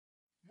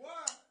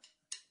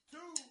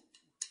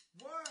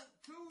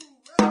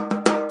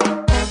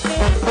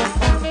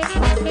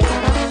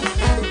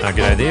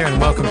G'day there, and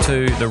welcome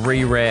to the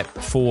rewrap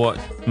for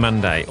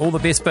Monday. All the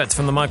best bits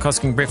from the Mike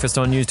Hosking breakfast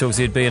on News Talk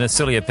ZB in a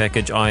sillier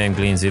package. I am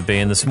Glenn ZB,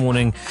 and this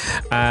morning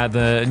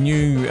the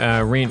new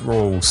rent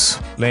rules,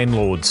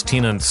 landlords,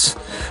 tenants,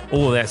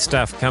 all of that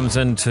stuff comes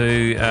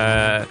into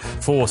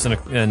force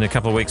in a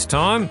couple of weeks'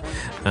 time.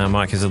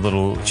 Mike has a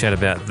little chat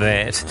about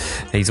that.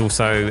 He's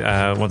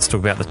also wants to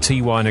talk about the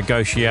TY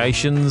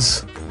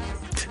negotiations,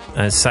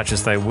 such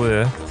as they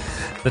were.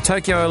 The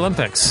Tokyo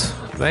Olympics,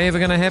 are they ever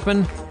going to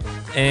happen?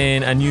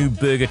 And another new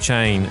burger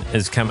chain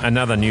is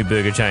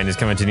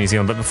coming to New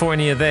Zealand. But before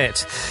any of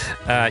that,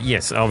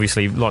 yes,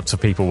 obviously lots of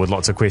people with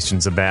lots of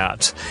questions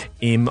about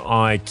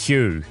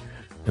MIQ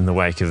in the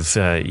wake of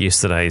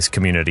yesterday's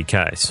community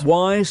case.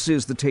 Why,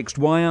 says the text,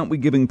 why aren't we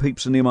giving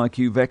peeps an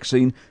MIQ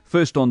vaccine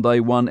first on day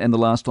 1 and the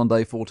last on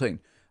day 14?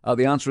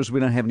 The answer is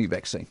we don't have any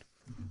vaccine.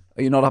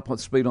 You're not up on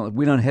speed on it.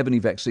 We don't have any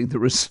vaccine.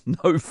 There is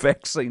no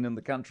vaccine in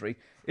the country.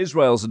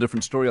 Israel's a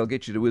different story. I'll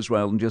get you to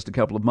Israel in just a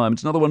couple of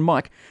moments. Another one,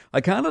 Mike.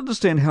 I can't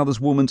understand how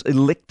this woman's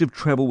elective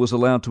travel was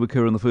allowed to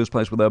occur in the first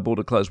place with our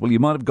border closed. Well, you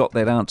might have got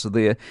that answer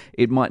there.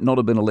 It might not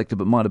have been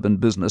elective. It might have been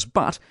business.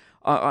 But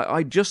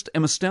I just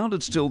am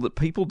astounded still that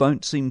people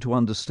don't seem to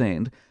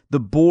understand the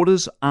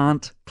borders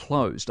aren't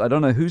closed. I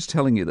don't know who's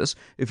telling you this.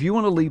 If you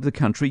want to leave the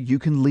country, you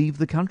can leave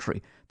the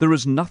country. There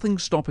is nothing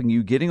stopping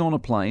you getting on a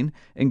plane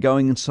and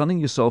going and sunning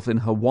yourself in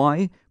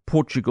Hawaii,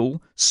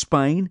 Portugal,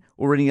 Spain,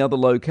 or any other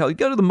locale. You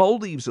go to the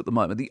Maldives at the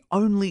moment. The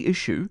only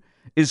issue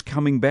is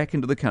coming back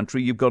into the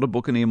country. You've got to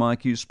book an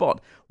MIQ spot.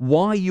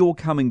 Why you're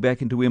coming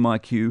back into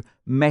MIQ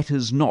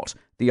matters not.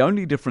 The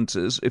only difference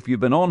is if you've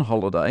been on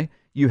holiday,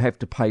 you have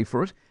to pay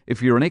for it.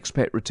 If you're an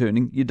expat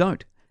returning, you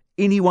don't.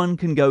 Anyone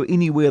can go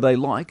anywhere they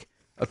like,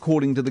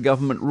 according to the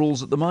government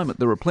rules at the moment.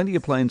 There are plenty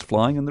of planes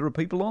flying and there are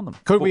people on them.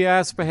 Could we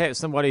ask perhaps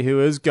somebody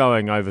who is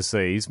going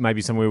overseas,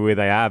 maybe somewhere where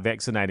they are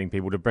vaccinating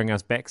people, to bring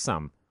us back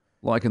some?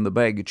 Like in the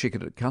bag, you check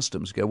it at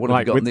customs. Go, what have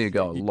you got in there?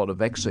 Go, a lot of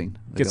vaccine.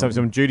 Get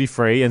some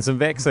duty-free and some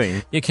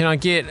vaccine. Yeah, can I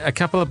get a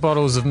couple of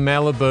bottles of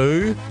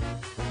Malibu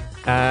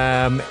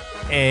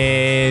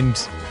and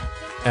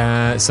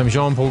some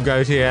Jean-Paul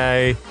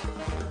Gaultier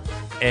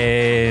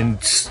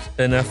and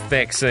enough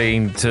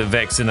vaccine to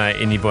vaccinate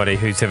anybody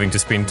who's having to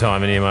spend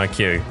time in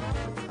MIQ?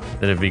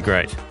 That'd be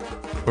great.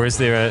 Or is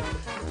there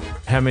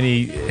how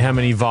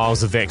many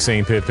vials of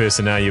vaccine per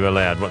person are you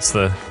allowed? What's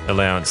the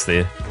allowance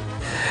there?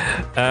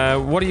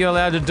 What are you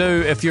allowed to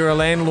do if you're a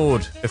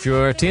landlord, if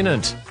you're a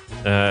tenant?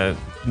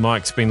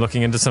 Mike's been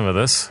looking into some of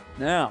this.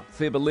 Now,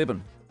 Feb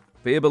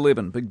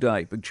 11, big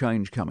day, big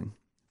change coming.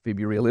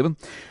 February 11.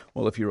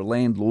 Well, if you're a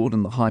landlord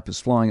and the hype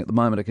is flying at the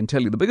moment, I can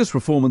tell you the biggest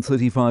reform in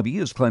 35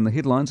 years, claim the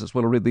headlines. That's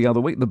what I read the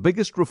other week. The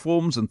biggest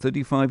reforms in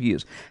 35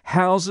 years.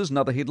 Houses,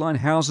 another headline,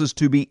 houses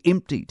to be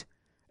emptied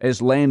as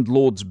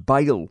landlords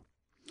bail.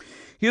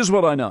 Here's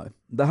what I know.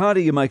 The harder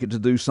you make it to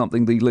do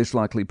something, the less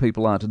likely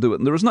people are to do it.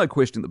 And there is no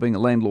question that being a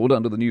landlord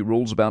under the new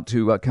rules about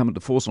to come into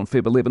force on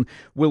Feb 11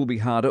 will be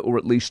harder or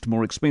at least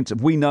more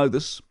expensive. We know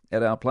this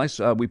at our place.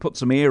 We put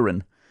some air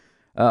in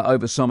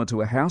over summer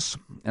to a house.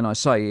 And I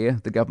say air,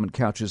 the government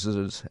couches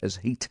it as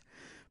heat.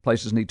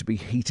 Places need to be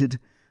heated.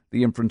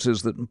 The inference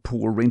is that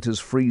poor renters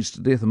freeze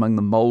to death among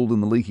the mould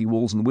and the leaky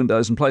walls and the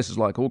windows. In places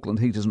like Auckland,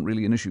 heat isn't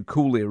really an issue.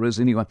 Cool air is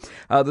anyway.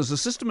 There's a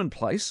system in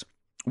place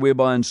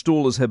whereby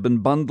installers have been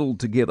bundled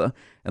together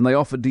and they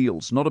offer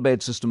deals. Not a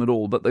bad system at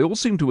all, but they all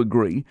seem to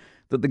agree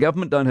that the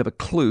government don't have a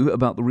clue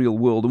about the real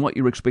world and what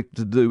you're expected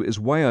to do is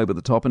way over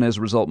the top and as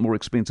a result more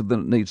expensive than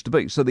it needs to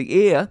be. So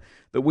the air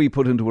that we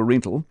put into a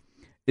rental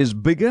is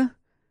bigger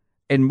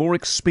and more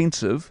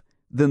expensive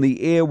than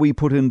the air we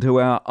put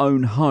into our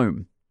own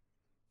home.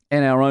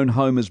 And our own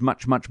home is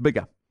much, much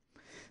bigger.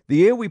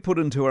 The air we put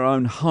into our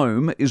own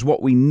home is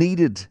what we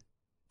needed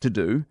to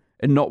do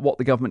and not what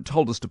the government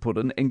told us to put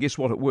in, and guess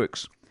what? It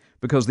works,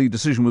 because the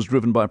decision was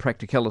driven by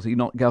practicality,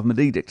 not government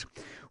edict.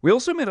 We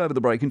also met over the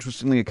break,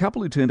 interestingly, a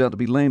couple who turned out to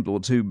be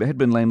landlords who had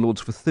been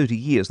landlords for 30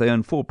 years. They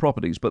own 4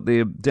 properties, but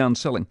they're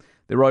downselling.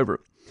 They're over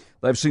it.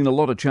 They've seen a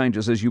lot of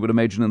changes, as you would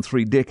imagine, in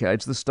 3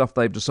 decades. The stuff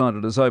they've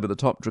decided is over the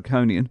top,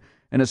 draconian,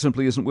 and it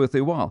simply isn't worth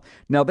their while.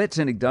 Now, that's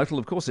anecdotal.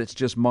 Of course, it's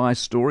just my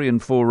story,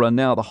 and for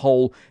now, the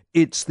whole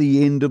 "it's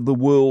the end of the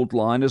world"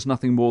 line is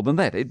nothing more than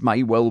that. It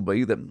may well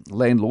be that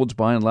landlords,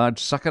 by and large,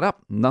 suck it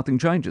up. Nothing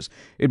changes.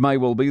 It may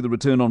well be the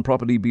return on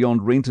property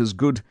beyond rent is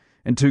good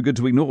and too good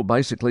to ignore,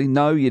 basically.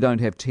 No, you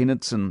don't have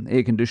tenants and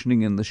air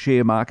conditioning in the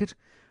share market.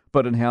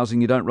 But in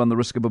housing, you don't run the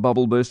risk of a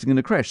bubble bursting in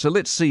a crash. So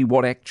let's see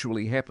what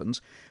actually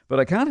happens. But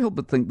I can't help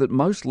but think that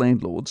most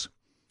landlords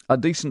are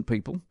decent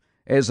people,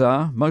 as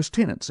are most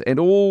tenants. And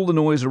all the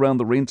noise around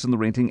the rents and the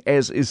renting,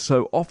 as is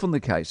so often the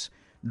case,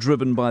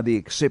 driven by the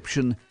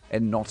exception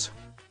and not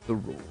the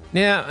rule.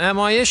 Now,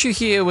 my issue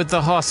here with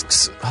the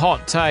Hosk's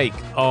hot take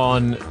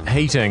on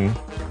heating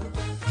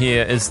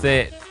here is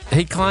that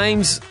he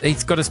claims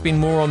he's got to spend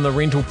more on the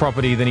rental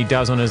property than he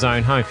does on his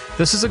own home.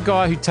 This is a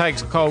guy who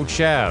takes cold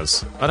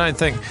showers. I don't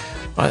think...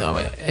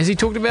 Has he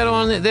talked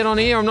about that on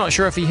air? I'm not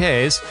sure if he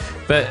has.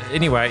 But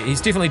anyway,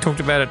 he's definitely talked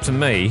about it to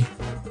me.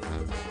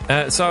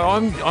 So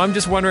I'm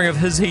just wondering if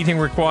his heating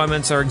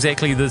requirements are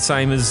exactly the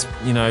same as,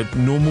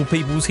 normal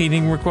people's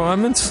heating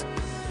requirements.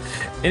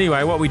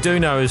 Anyway, what we do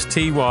know is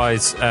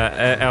Tiwai's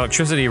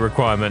electricity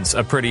requirements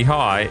are pretty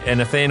high,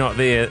 and if they're not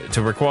there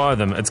to require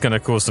them, it's going to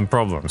cause some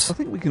problems. I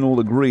think we can all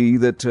agree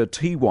that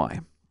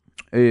Tiwai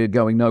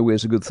going nowhere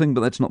is a good thing,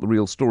 but that's not the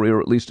real story,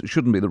 or at least it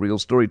shouldn't be the real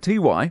story.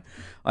 Tiwai,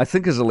 I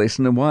think, is a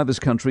lesson in why this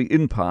country,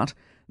 in part,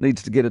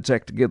 needs to get its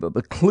act together.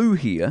 The clue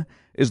here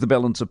is the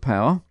balance of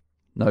power.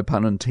 No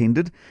pun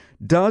intended.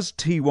 Does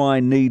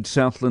Tiwai need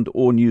Southland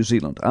or New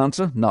Zealand?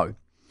 Answer, no.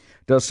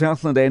 Does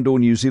Southland and or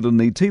New Zealand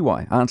need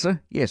Tiwai?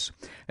 Answer, yes.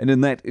 And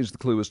in that is the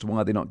clue as to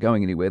why they're not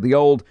going anywhere. The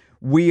old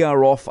 "we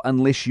are off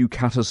unless you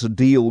cut us a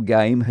deal"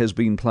 game has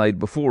been played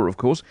before, of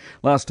course.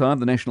 Last time,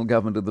 the National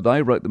Government of the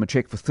day wrote them a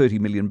cheque for $30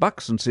 million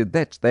and said,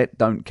 that's that,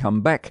 don't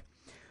come back.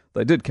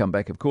 They did come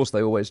back, of course,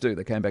 they always do.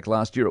 They came back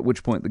last year, at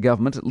which point the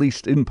government, at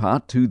least in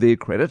part, to their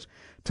credit,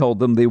 told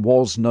them there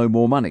was no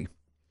more money.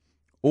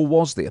 Or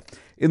was there?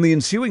 In the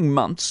ensuing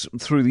months,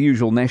 through the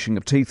usual gnashing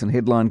of teeth and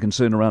headline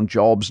concern around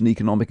jobs and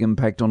economic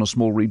impact on a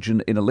small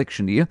region in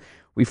election year,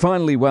 we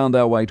finally wound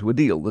our way to a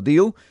deal. The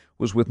deal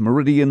was with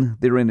Meridian,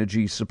 their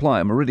energy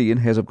supplier. Meridian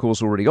has, of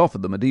course, already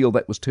offered them a deal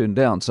that was turned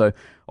down, so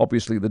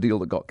obviously the deal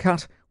that got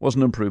cut was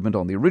an improvement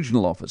on the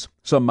original offers.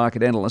 Some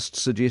market analysts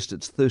suggest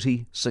it's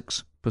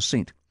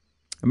 36%.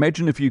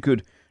 Imagine if you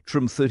could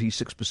trim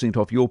 36%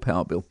 off your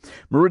power bill.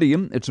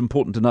 Meridian, it's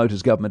important to note,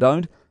 is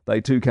government-owned. They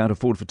too can't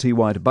afford for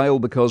Tiwai to bail,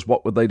 because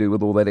what would they do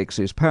with all that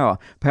excess power?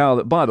 Power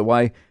that, by the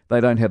way, they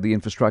don't have the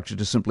infrastructure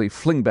to simply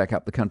fling back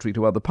up the country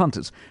to other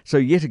punters. So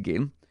yet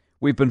again,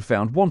 we've been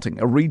found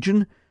wanting. A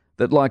region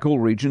that, like all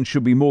regions,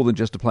 should be more than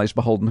just a place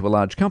beholden to a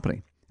large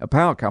company. A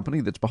power company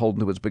that's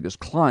beholden to its biggest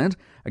client,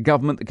 a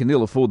government that can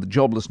ill afford the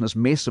joblessness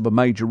mess of a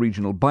major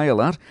regional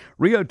bailout.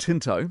 Rio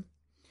Tinto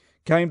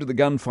came to the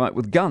gunfight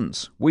with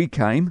guns. We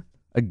came,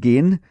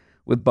 again,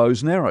 with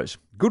bows and arrows.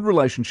 Good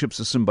relationships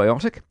are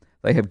symbiotic.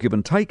 They have give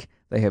and take,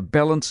 they have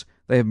balance,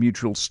 they have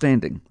mutual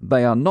standing.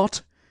 They are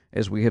not,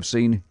 as we have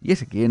seen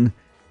yet again,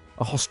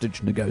 a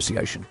hostage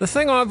negotiation. The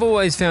thing I've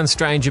always found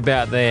strange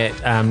about that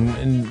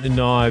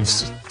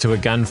knives to a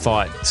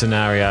gunfight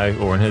scenario,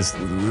 or in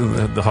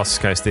the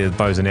hostage case there,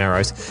 bows and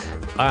arrows,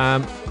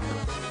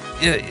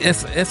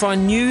 if I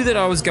knew that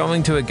I was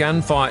going to a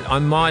gunfight, I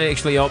might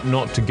actually opt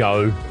not to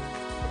go.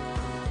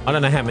 I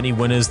don't know how many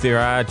winners there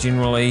are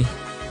generally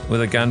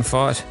with a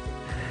gunfight.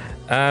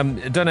 I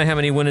don't know how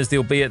many winners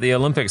there'll be at the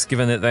Olympics,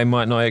 given that they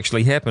might not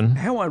actually happen.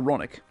 How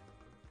ironic.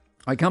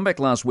 I come back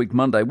last week,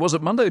 Monday. Was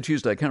it Monday or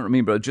Tuesday? I can't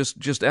remember.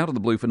 Just out of the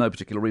blue for no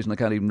particular reason. I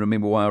can't even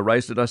remember why I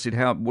raised it. I said,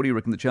 what do you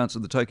reckon the chances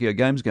of the Tokyo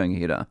Games going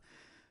ahead are?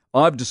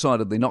 I've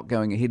decided they're not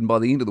going ahead, and by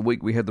the end of the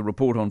week we had the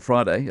report on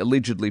Friday,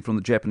 allegedly from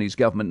the Japanese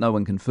government, no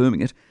one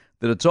confirming it,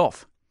 that it's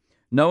off.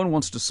 No one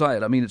wants to say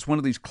it. I mean, it's one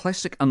of these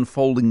classic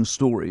unfolding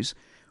stories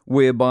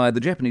whereby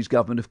the Japanese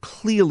government have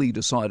clearly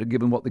decided,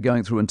 given what they're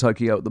going through in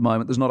Tokyo at the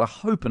moment, there's not a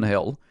hope in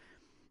hell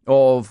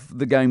of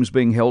the games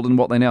being held, and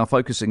what they're now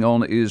focusing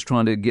on is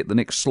trying to get the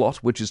next slot,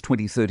 which is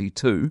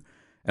 2032,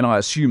 and I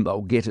assume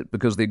they'll get it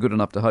because they're good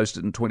enough to host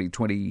it in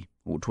 2020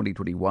 or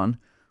 2021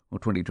 or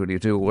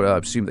 2022, or I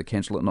assume they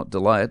cancel it, not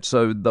delay it,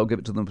 so they'll give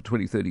it to them for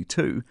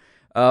 2032,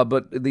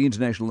 but the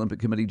International Olympic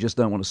Committee just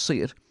don't want to see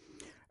it,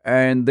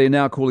 and they're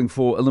now calling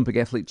for Olympic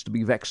athletes to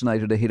be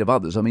vaccinated ahead of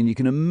others. I mean, you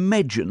can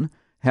imagine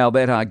how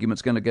that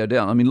argument's going to go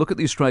down. I mean, look at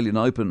the Australian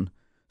Open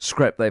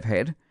scrap they've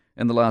had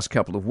in the last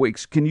couple of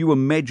weeks. Can you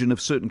imagine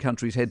if certain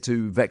countries had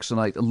to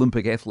vaccinate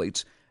Olympic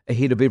athletes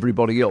ahead of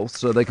everybody else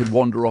so they could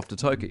wander off to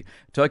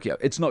Tokyo?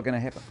 It's not going to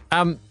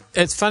happen.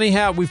 It's funny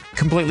how we've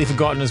completely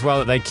forgotten as well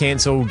that they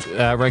cancelled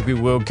Rugby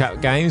World Cup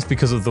games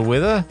because of the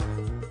weather,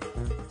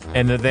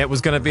 and that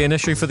was going to be an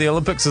issue for the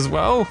Olympics as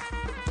well.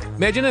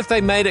 Imagine if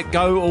they made it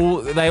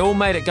go, they all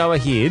made it go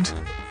ahead,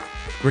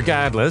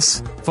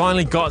 regardless,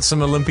 finally got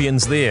some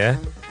Olympians there,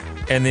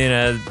 and then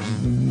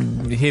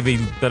a heavy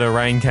bit of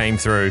rain came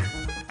through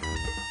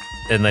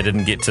and they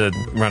didn't get to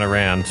run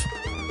around.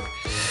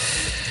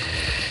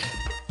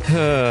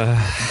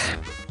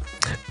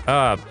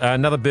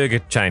 Another burger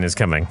chain is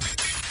coming.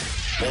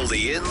 All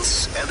the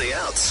ins and the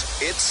outs.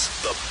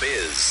 It's The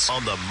Biz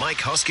on the Mike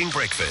Hosking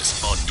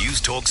Breakfast on News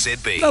Talk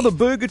ZB. Another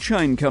burger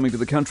chain coming to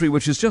the country,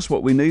 which is just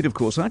what we need, of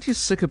course. Aren't you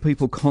sick of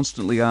people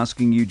constantly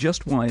asking you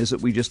just why is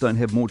it we just don't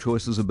have more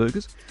choices of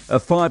burgers?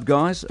 Five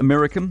Guys,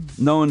 American,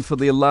 known for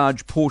their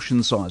large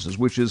portion sizes,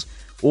 which is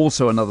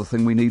also another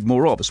thing we need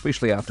more of,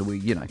 especially after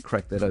we,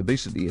 cracked that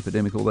obesity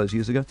epidemic all those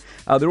years ago.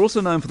 They're also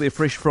known for their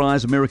fresh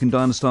fries, American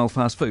diner-style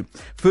fast food.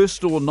 First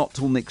store not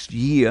till next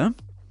year.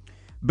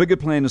 Bigger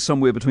plan is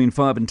somewhere between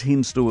 5 and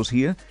 10 stores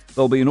here.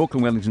 They'll be in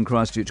Auckland, Wellington,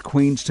 Christchurch,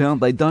 Queenstown.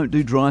 They don't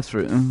do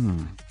drive-through.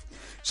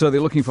 So they're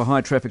looking for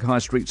high-traffic,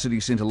 high-street city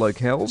centre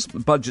locales.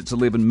 Budget's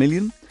 $11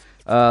 million.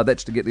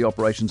 That's to get the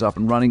operations up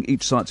and running.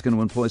 Each site's going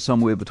to employ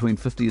somewhere between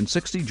 50 and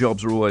 60.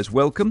 Jobs are always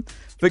welcome.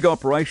 Big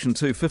operation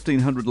too,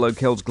 1,500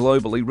 locales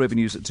globally,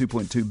 revenues at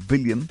 $2.2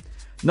 billion.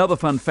 Another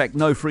fun fact,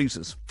 no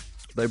freezers.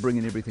 They bring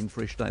in everything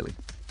fresh daily.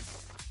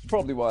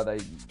 Probably why they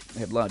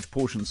have large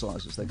portion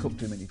sizes. They cook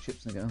too many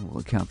chips and they go, oh, well,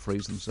 I can't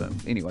freeze them. So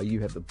anyway, you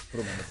have to put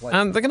them on the plate.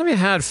 They're going to be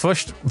hard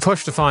push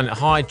to find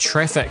high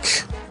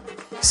traffic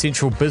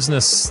central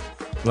business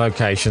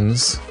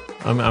locations.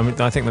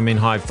 I think they mean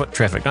high foot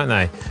traffic, don't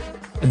they?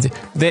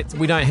 That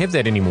we don't have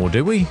that anymore,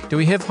 do we? Do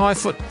we have high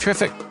foot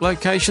traffic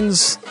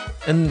locations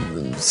in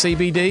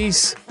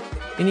CBDs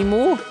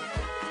anymore?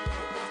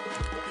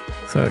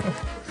 So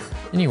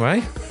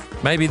anyway,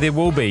 maybe there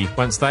will be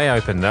once they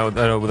open.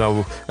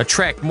 They'll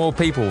attract more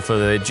people for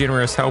their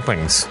generous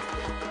helpings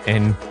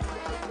and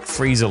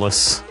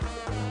freezerless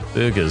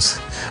burgers.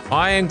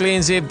 I am Glenn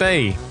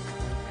ZB.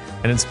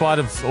 And in spite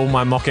of all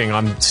my mocking,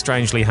 I'm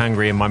strangely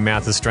hungry and my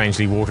mouth is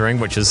strangely watering,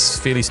 which is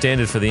fairly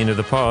standard for the end of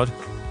the pod.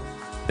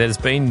 That has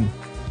been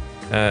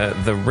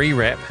the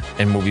rewrap,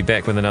 and we'll be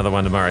back with another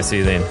one tomorrow. See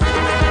you then.